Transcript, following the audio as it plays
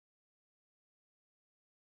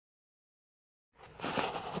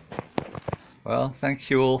Well,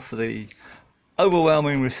 thank you all for the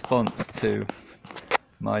overwhelming response to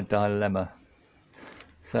my dilemma.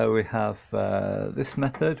 So we have this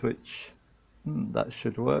method, which that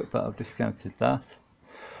should work, but I've discounted that.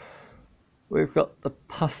 We've got the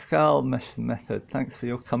Pascal method. Thanks for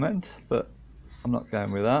your comment, but I'm not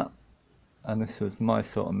going with that. And this was my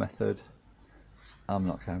sort of method. I'm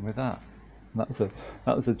not going with that. That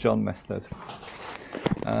was a John method.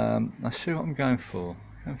 I'll show you what I'm going for.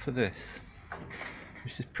 I'm going for this,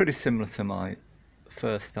 which is pretty similar to my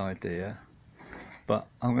first idea, but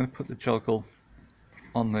I'm going to put the joggle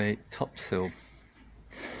on the top sill.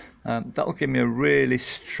 That will give me a really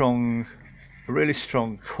strong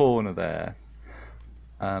corner there,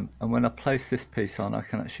 and when I place this piece on, I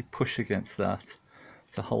can actually push against that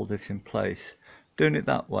to hold it in place. Doing it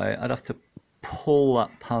that way, I'd have to pull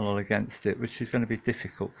that panel against it, which is going to be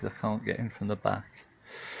difficult because I can't get in from the back.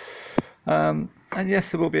 And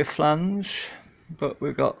yes, there will be a flange, but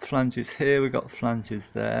we've got flanges here, we've got flanges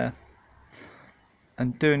there,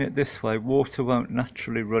 and doing it this way, water won't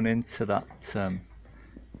naturally run into that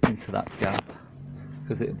gap,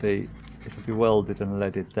 because it'll be welded and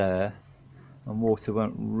leaded there, and water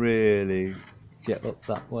won't really get up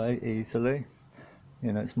that way easily.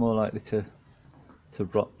 You know, it's more likely to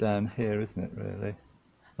drop down here, isn't it, really?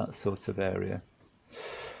 That sort of area.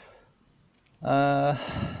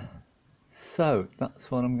 So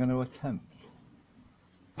that's what I'm going to attempt.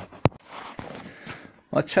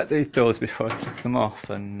 I checked these doors before I took them off,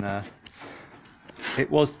 and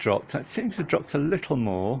it was dropped. It seems to have dropped a little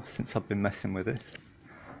more since I've been messing with it.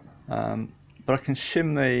 But I can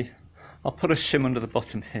shim I'll put a shim under the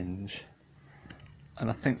bottom hinge, and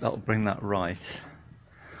I think that'll bring that right,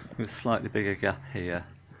 with a slightly bigger gap here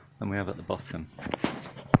than we have at the bottom.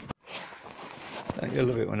 Don't you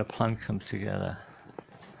love it when a plan comes together?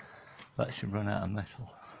 That should run out of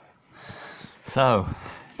metal. So,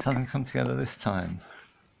 it hasn't come together this time.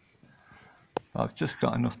 I've just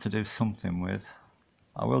got enough to do something with.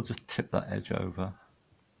 I will just tip that edge over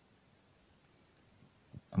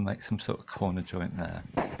and make some sort of corner joint there.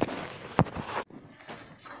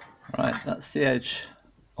 Right, that's the edge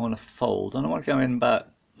I want to fold, and I want to go in about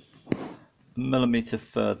a millimetre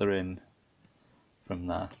further in from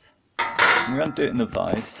that. I'm going to do it in the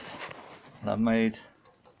vise, and I've made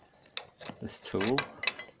this tool.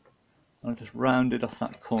 I'll just round it off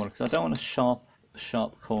that corner because I don't want a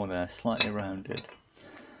sharp corner there, slightly rounded.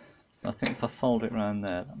 So I think if I fold it around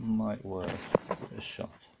there, that might work. Give it a shot.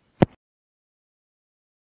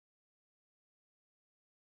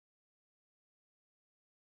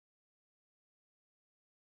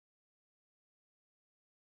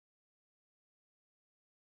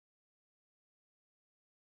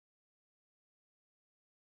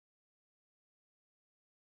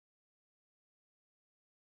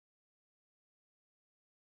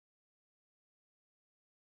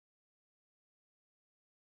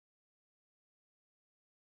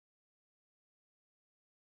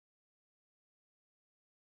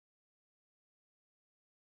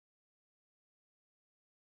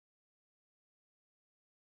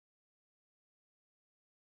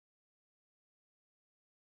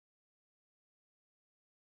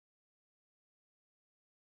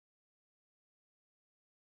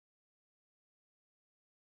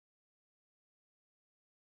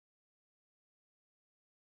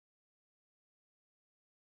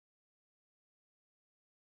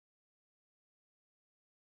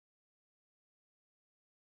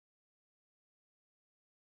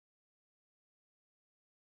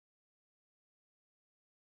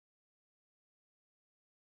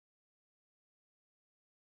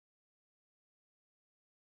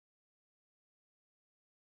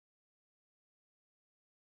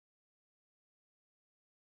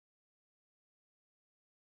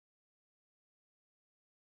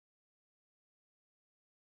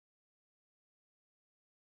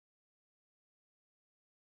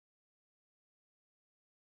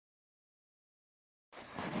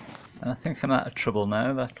 And I think I'm out of trouble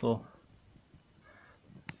now.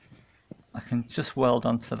 I can just weld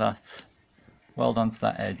onto that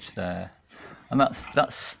edge there, and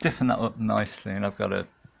that's stiffened that up nicely, and I've got a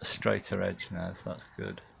straighter edge now, so that's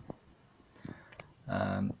good.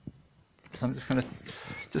 So I'm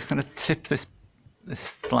just gonna tip this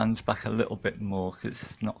flange back a little bit more,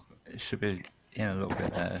 because it should be in a little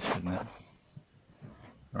bit there, shouldn't it?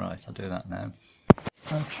 Right, I'll do that now.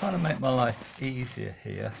 I'm trying to make my life easier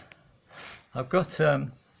here. I've got a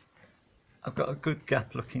good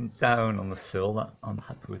gap looking down on the sill. I'm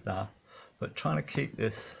happy with that, but trying to keep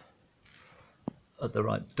this at the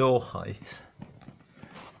right door height,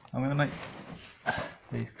 I'm going to make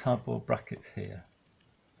these cardboard brackets here.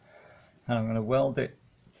 And I'm going to weld it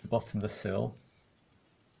to the bottom of the sill,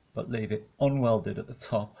 but leave it unwelded at the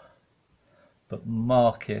top, but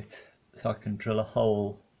mark it so I can drill a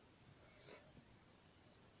hole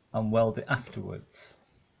and weld it afterwards.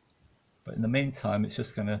 But in the meantime, it's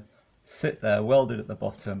just going to sit there welded at the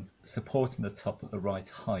bottom, supporting the top at the right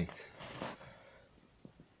height.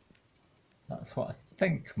 That's what I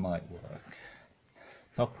think might work.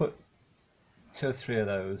 So I'll put 2 or 3 of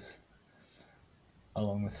those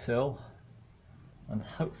along the sill, and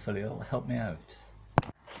hopefully it'll help me out.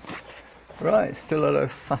 Right, still a lot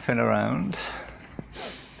of faffing around.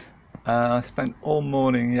 I spent all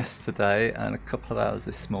morning yesterday and a couple of hours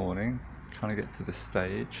this morning trying to get to this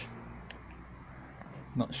stage.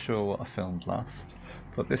 Not sure what I filmed last,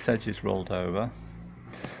 but this edge is rolled over,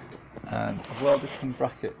 and I've welded some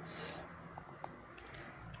brackets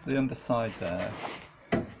to the underside there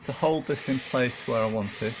to hold this in place where I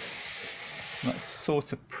want it. And that's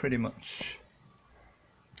sort of pretty much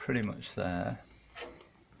there.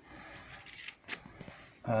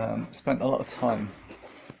 Spent a lot of time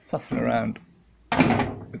faffing around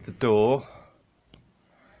with the door,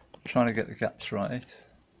 trying to get the gaps right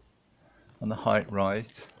and the height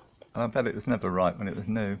right. And I bet it was never right when it was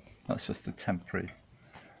new. That's just a temporary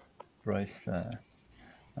brace there.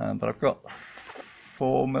 But I've got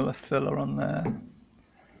 4mm filler on there,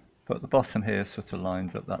 but the bottom here sort of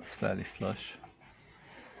lines up. That's fairly flush.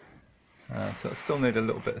 So I still need a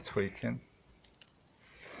little bit of tweaking.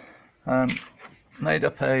 Made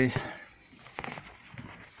up a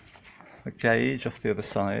gauge off the other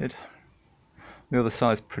side. The other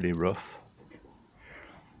side's pretty rough,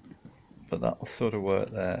 but that'll sort of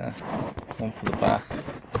work there. One for the back.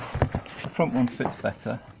 The front one fits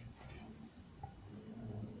better.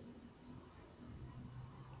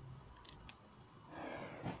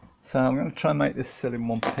 So I'm going to try and make this sill in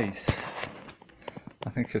one piece. I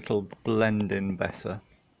think it'll blend in better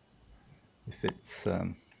if it's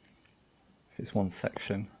one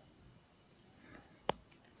section.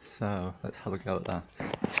 So let's have a go at that.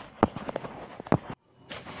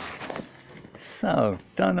 So,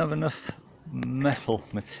 don't have enough metal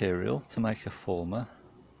material to make a former,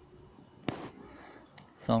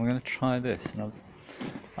 so I'm going to try this. And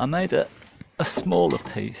I made a smaller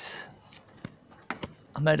piece.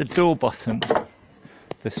 I made a door bottom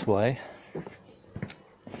this way,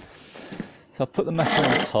 so I put the metal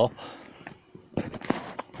on top.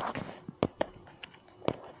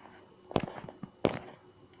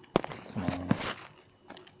 Come on.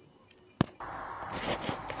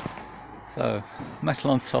 So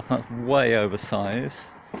metal on top, that's way oversized,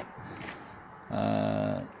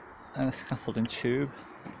 and a scaffolding tube,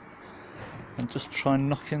 and just try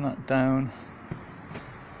knocking that down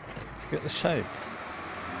to get the shape.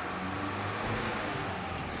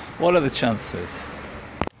 What are the chances?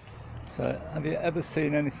 So, have you ever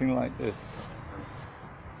seen anything like this?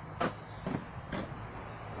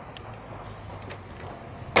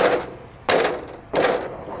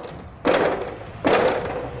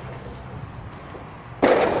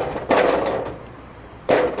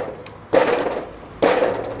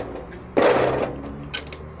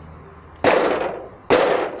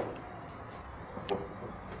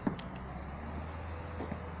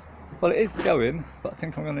 Well, it is going, but I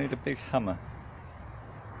think I'm going to need a big hammer.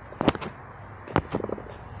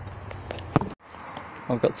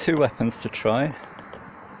 I've got 2 weapons to try.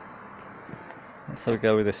 Let's have a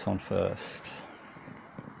go with this one first.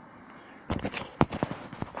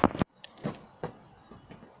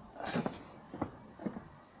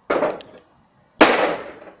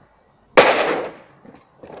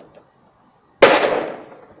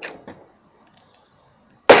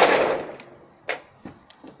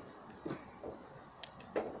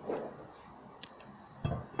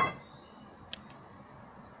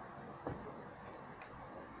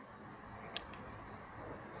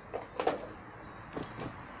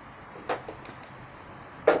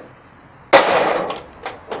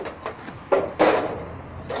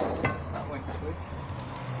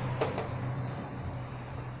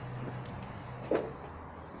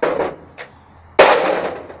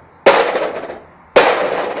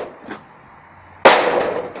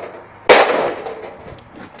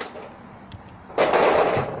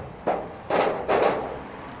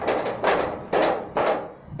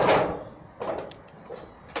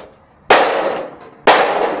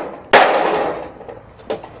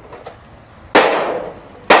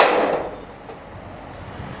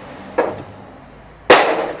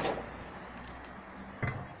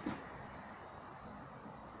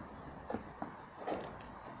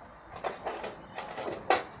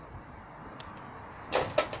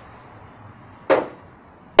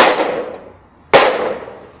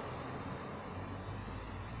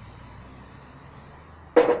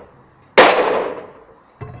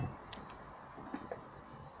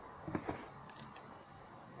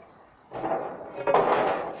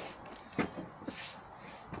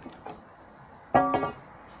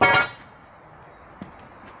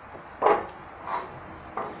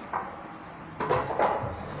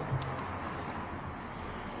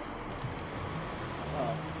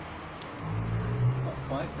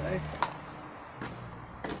 nice, eh?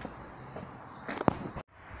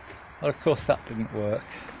 Well, of course that didn't work,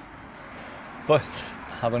 but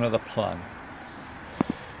I have another plan,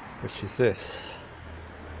 which is this.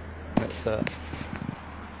 It's an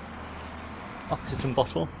oxygen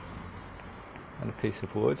bottle and a piece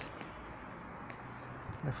of wood.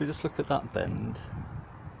 And if we just look at that bend,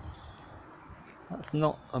 that's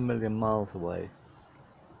not a million miles away.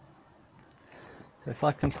 So if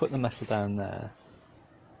I can put the metal down there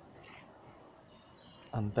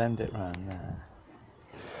and bend it round there,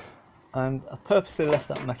 and I purposely left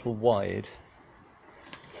that metal wide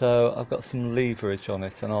so I've got some leverage on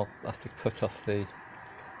it, and I'll have to cut off the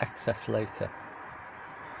excess later.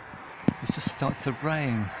 It's just started to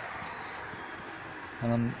rain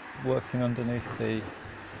and I'm working underneath the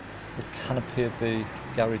canopy of the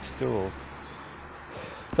garage door.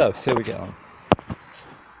 So, see how we get on.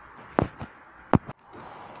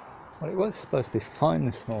 Well, it was supposed to be fine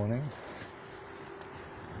this morning.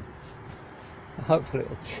 So hopefully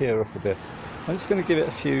it'll cheer up a bit. I'm just going to give it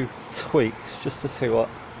a few tweaks just to see what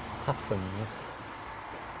happens.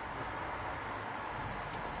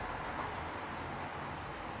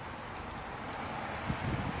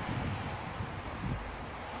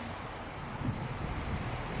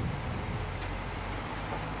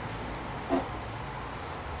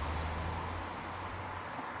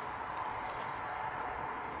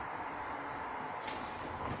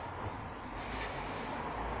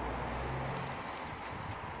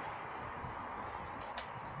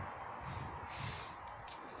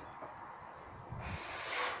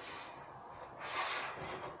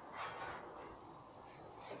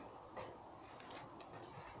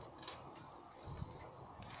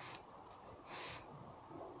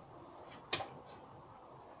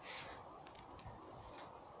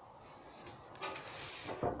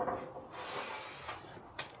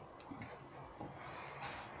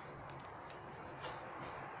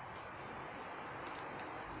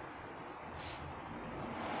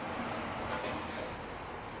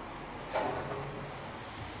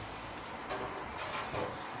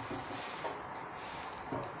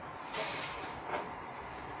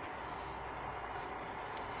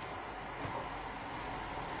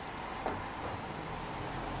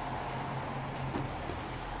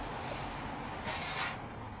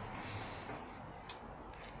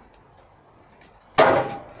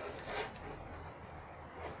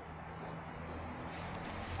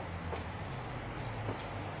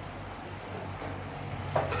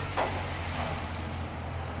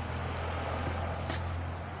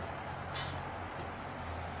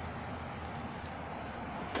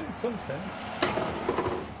 Something.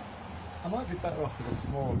 I might be better off with a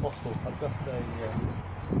smaller bottle. I've got a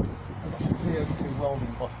CO2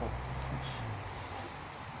 welding bottle, which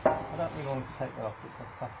I don't really want to take off, it's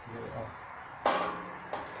a tough to get it off.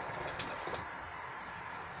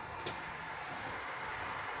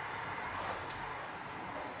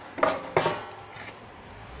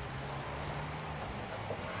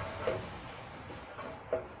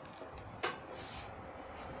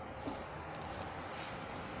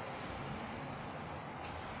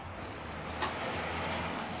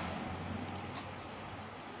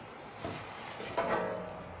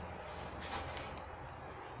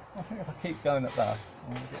 I think if I keep going at that,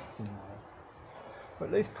 I'm going to get somewhere. But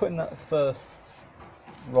at least putting that first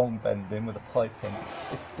wrong bend in with a pipe in,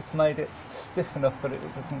 it's made it stiff enough that it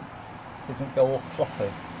doesn't go all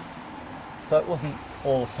floppy. So it wasn't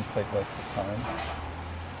all a complete waste of time.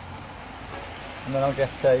 And then I'll get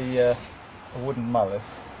a wooden mallet,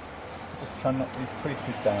 just try and knock these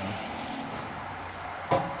creases down.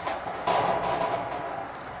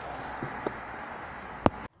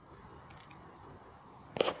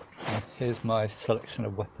 Here's my selection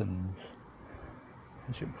of weapons.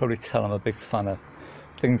 As you can probably tell, I'm a big fan of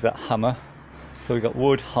things that hammer. So we've got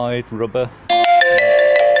wood, hide, rubber, and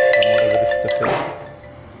whatever this stuff is.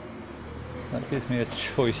 That gives me a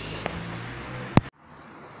choice.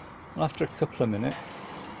 And after a couple of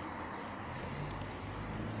minutes,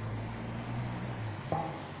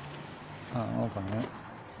 hold on a minute.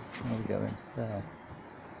 Where are we going?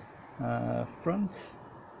 There. Front.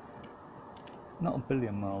 Not a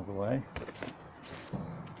billion miles away.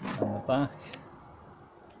 And the back,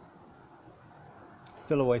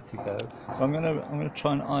 still a way to go. But I'm gonna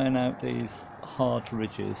try and iron out these hard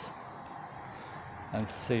ridges and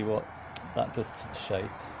see what that does to the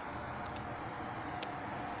shape.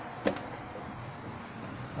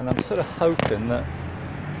 And I'm sort of hoping that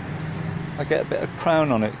I get a bit of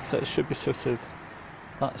crown on it, so it should be sort of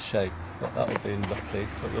that shape. But that would be lucky.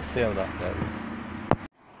 But we'll see how that goes.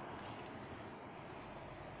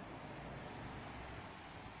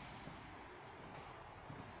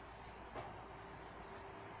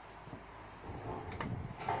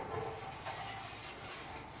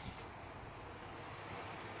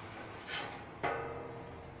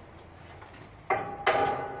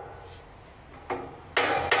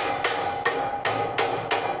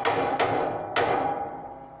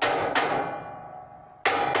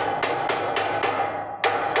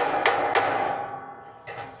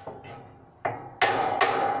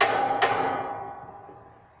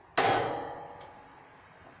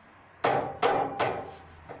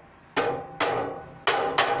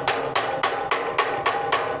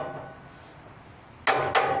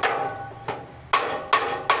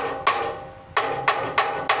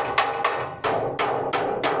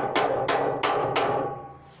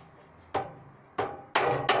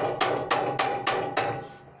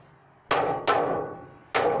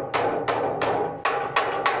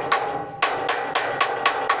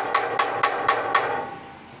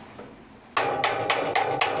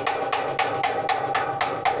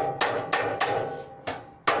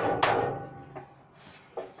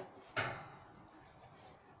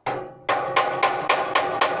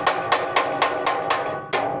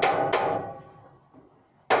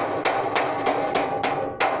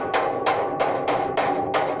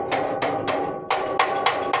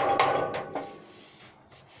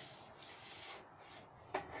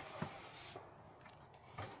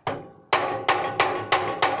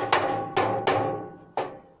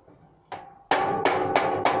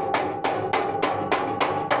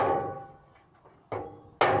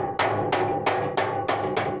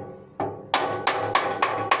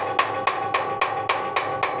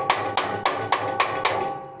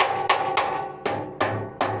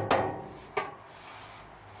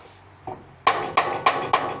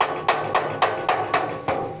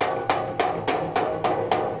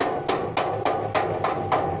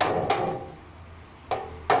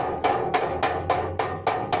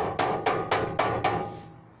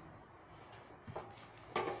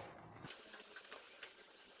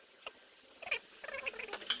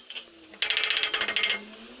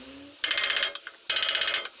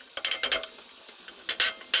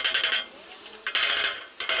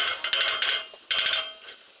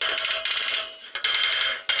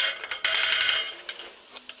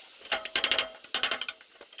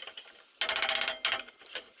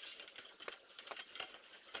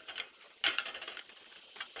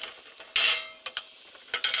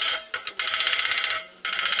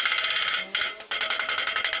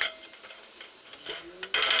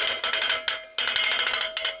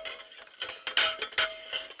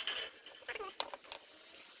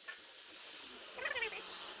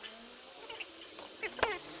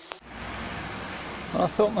 I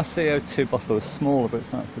thought my CO2 bottle was smaller, but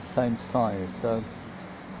it's not, it's the same size, so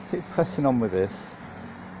keep pressing on with this.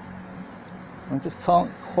 I just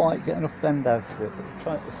can't quite get enough bend out of it, but we'll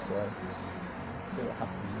try it this way, see what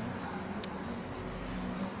happens.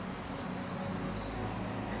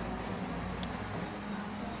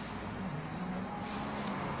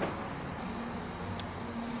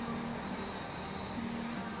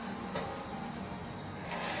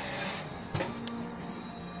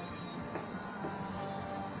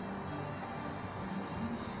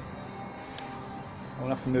 I'll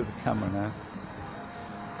have to move the camera now.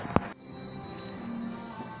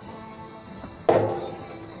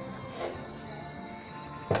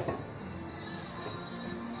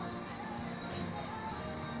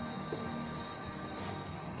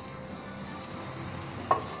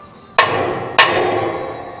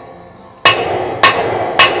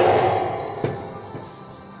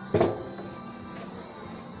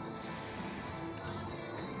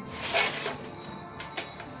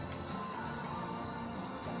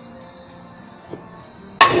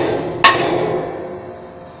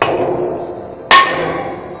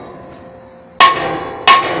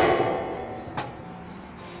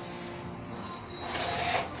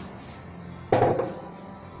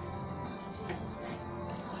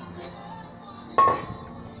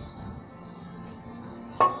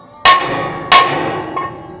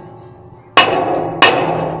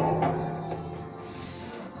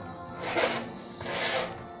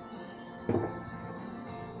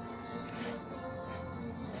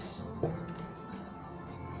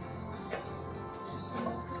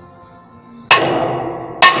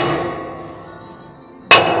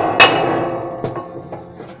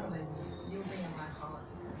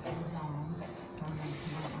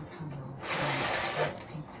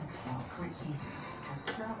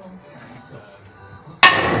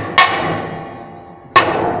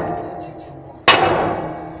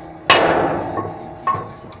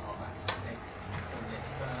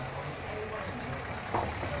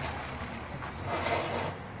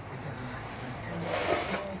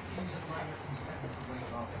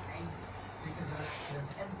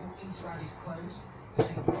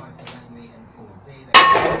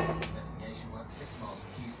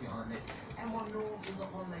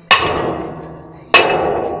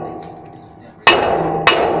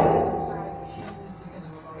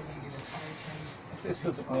 If this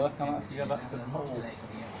doesn't work, I might have to go back to the hole.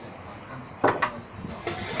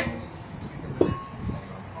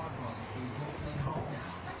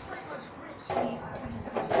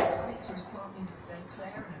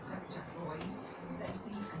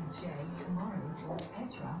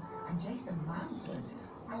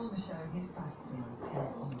 On the show, his Bastille.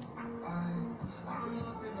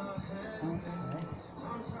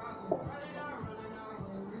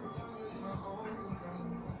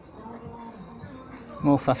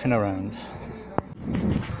 More faffing around.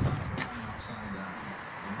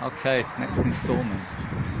 Okay, next instalment.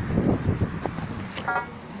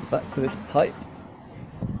 Back to this pipe.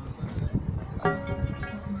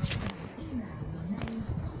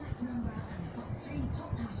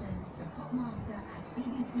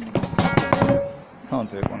 Can't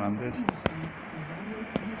do it one-handed.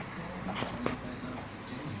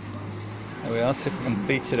 There we are, see if we can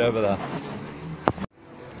beat it over that.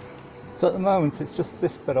 So at the moment it's just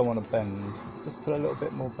this bit I want to bend. Just put a little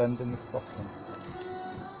bit more bend in this bottom.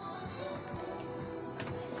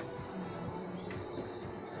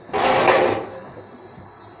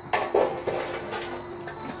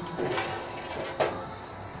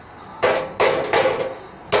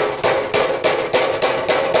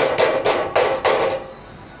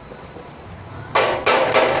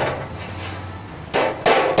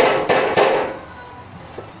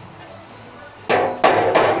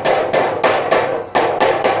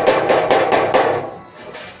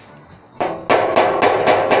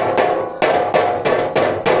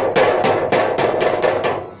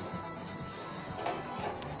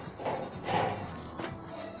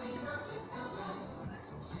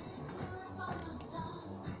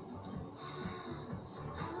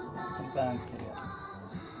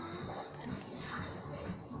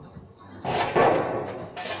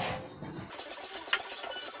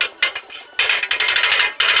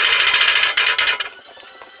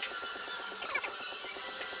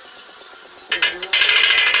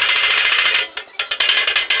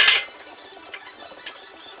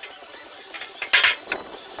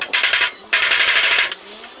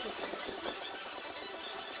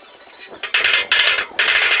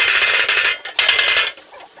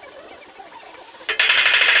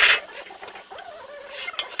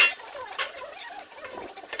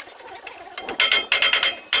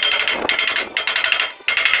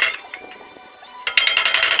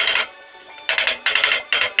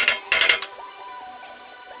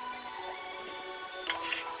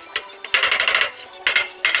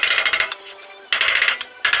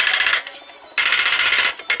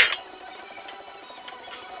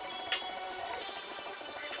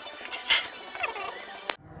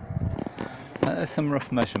 some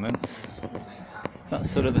rough measurements.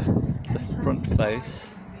 That's sort of the front face,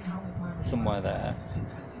 somewhere there.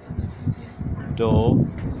 Door.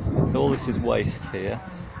 So all this is waist here.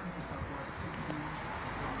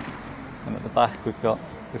 And at the back we've got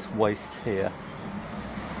this waist here,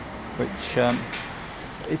 which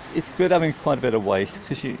it's good having quite a bit of waist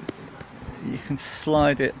because you can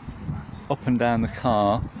slide it up and down the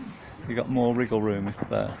car. You've got more wriggle room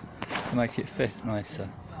to make it fit nicer.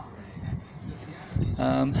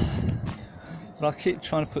 But I'll keep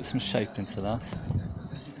trying to put some shape into that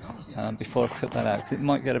before I cut that out. It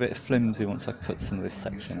might get a bit flimsy once I cut some of this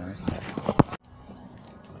section out.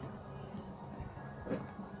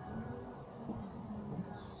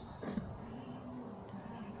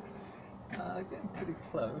 Getting pretty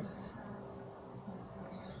close.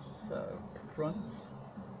 So, front,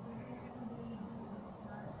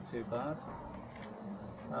 not too bad.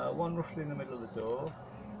 One roughly in the middle of the door.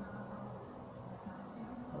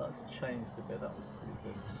 Well, that's changed a bit, that was pretty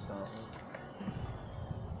good to start with.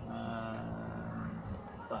 And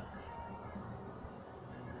back.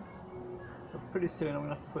 But pretty soon I'm going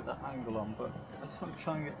to have to put that angle on, but I just want to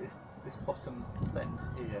try and get this bottom bend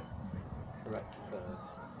here correct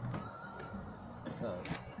first. So,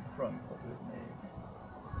 front, what do we need?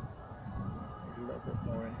 A little bit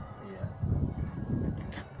more in here.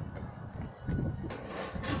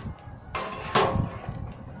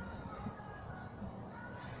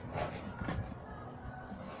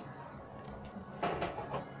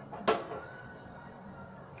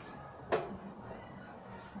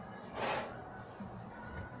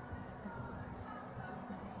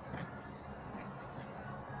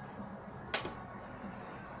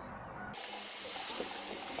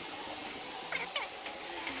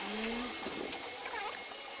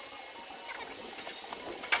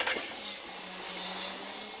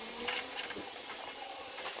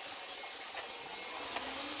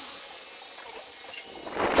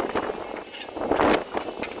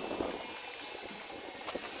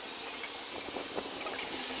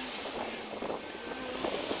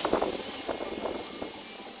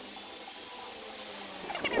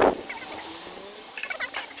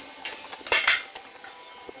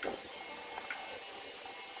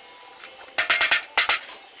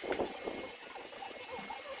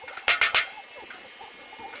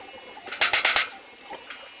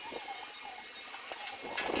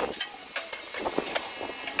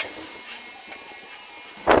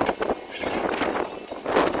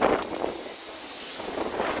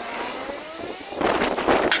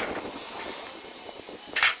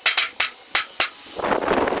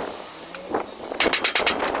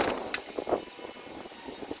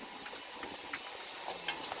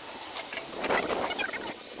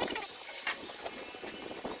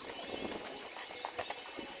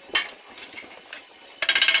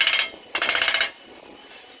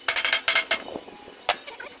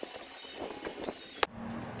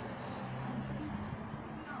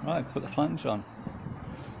 Right, put the flange on,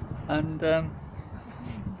 and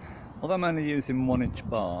although I'm only using 1-inch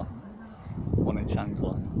bar, 1-inch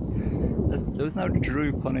angle, there was no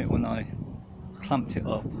droop on it when I clamped it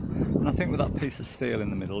up, and I think with that piece of steel in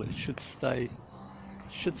the middle it should stay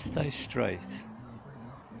straight.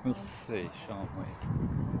 We'll see, shan't we?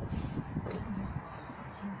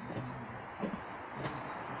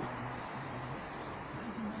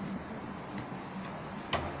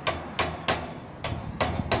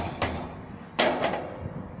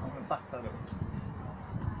 Back that up.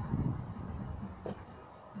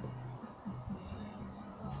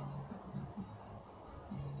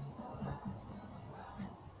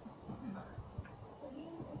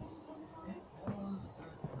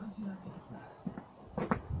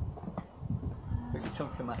 Big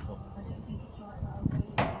chunk of metal.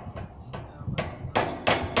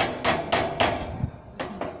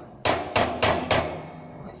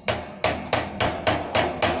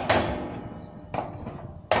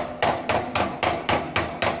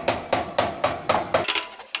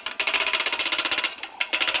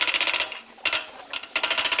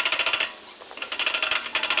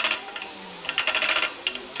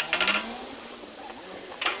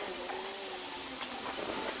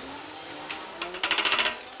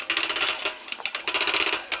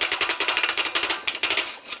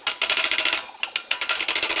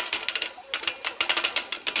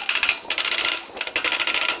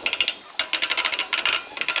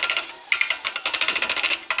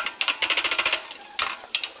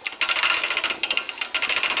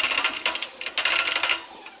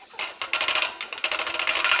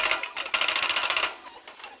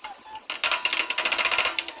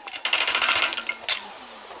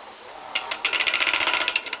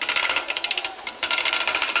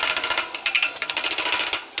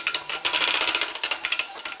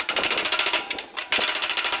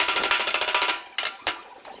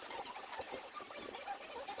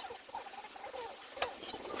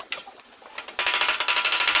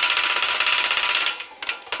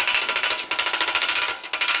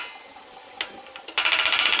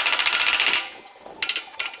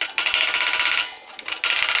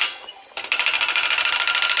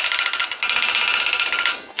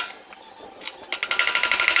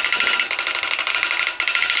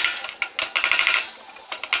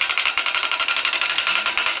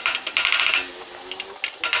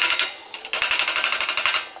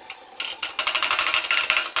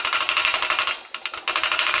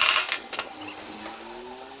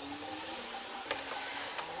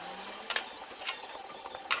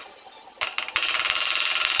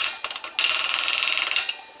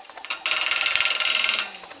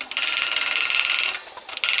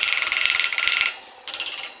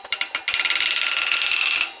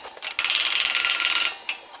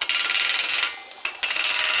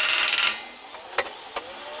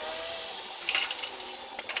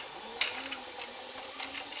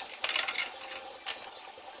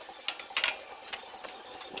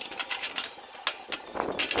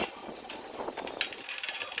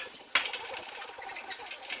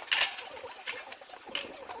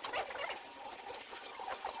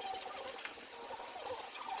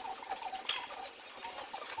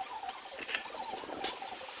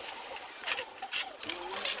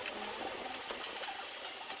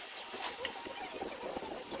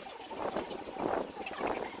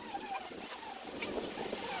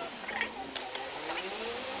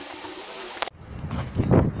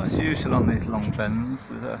 usual on these long bends,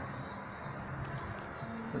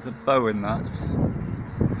 there's a bow in that.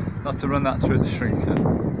 I'll have to run that through the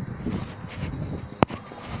shrinker.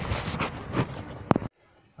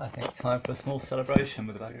 I think time for a small celebration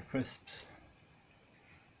with a bag of crisps.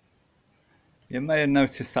 You may have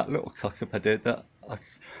noticed that little cock up I did, that I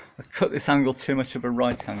cut this angle too much of a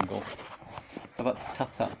right angle. So I've had to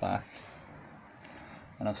tap that back,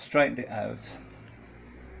 and I've straightened it out.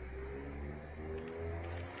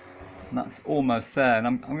 And that's almost there, and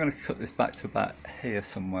I'm going to cut this back to about here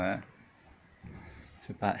somewhere.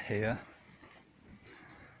 To about here.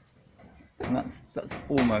 And that's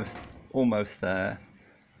almost there.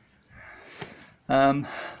 And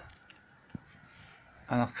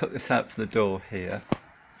I'll cut this out for the door here.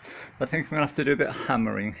 I think I'm going to have to do a bit of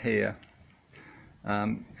hammering here,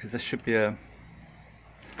 because there should be a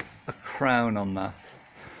crown on that,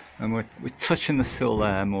 and we're touching the sill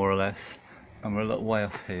there more or less, and we're a little way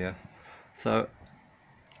off here, so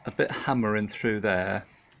a bit hammering through there.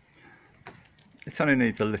 It only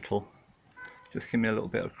needs a little, just give me a little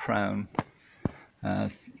bit of crown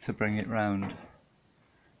to bring it round.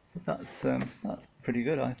 But that's pretty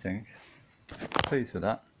good, I think. Pleased with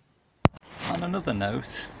that. On another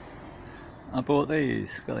note, I bought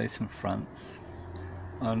these, got these from France,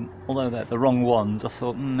 and although they're the wrong ones, I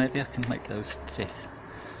thought maybe I can make those fit,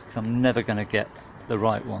 because I'm never going to get the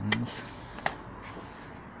right ones.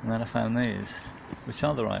 And then I found these, which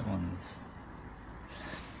are the right ones.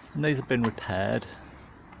 And these have been repaired,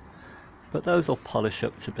 but those will polish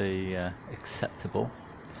up to be acceptable.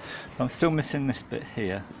 I'm still missing this bit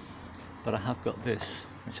here, but I have got this,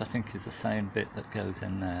 which I think is the same bit that goes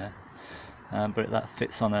in there, but that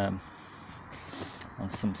fits on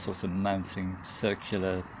some sort of mounting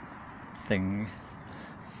circular thing.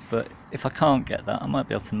 But if I can't get that, I might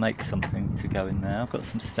be able to make something to go in there. I've got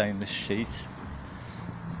some stainless sheet,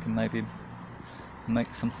 I can maybe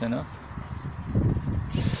make something up.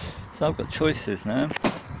 So I've got choices now.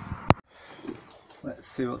 Let's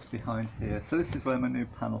see what's behind here. So this is where my new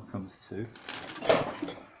panel comes to.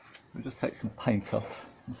 We'll just take some paint off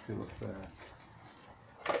and see what's there.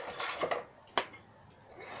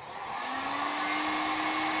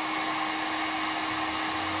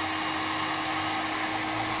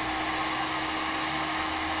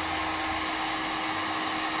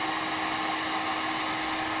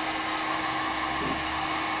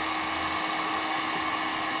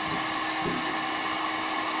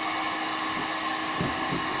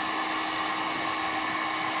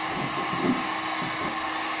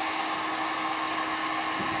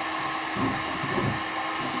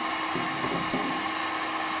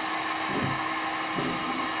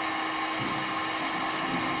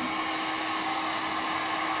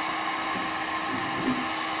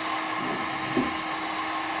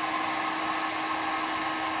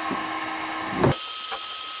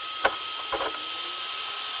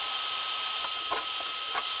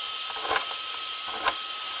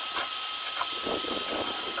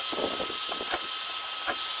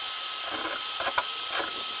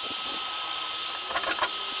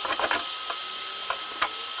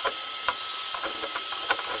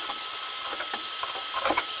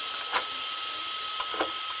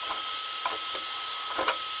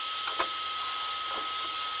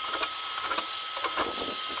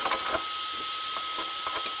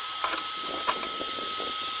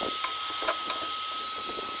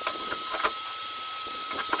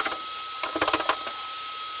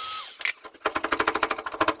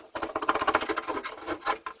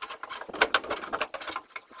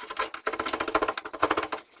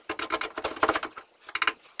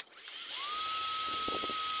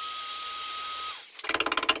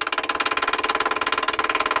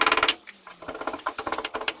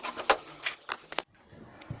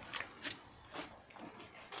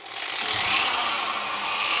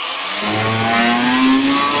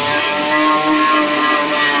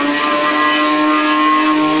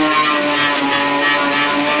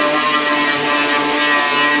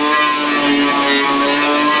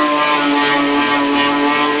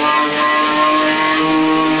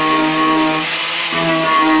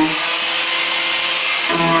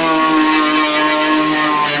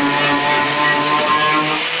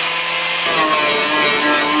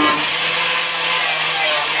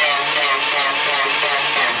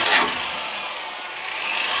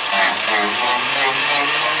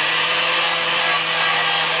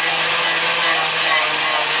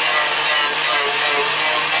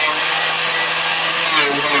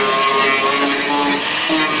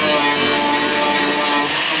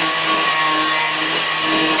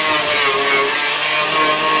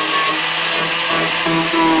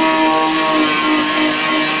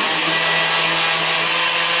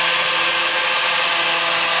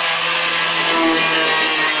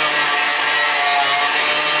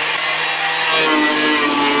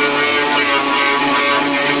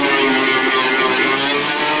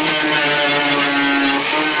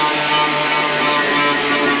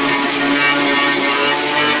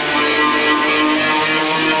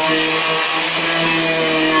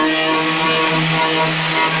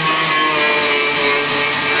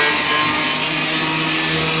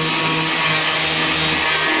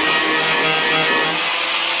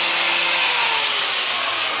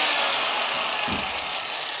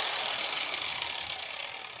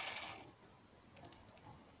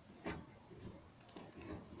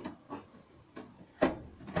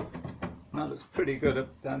 that looks pretty good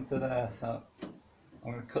up down to there, so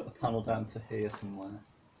I'm going to cut the panel down to here somewhere.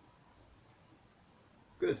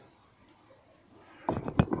 Good.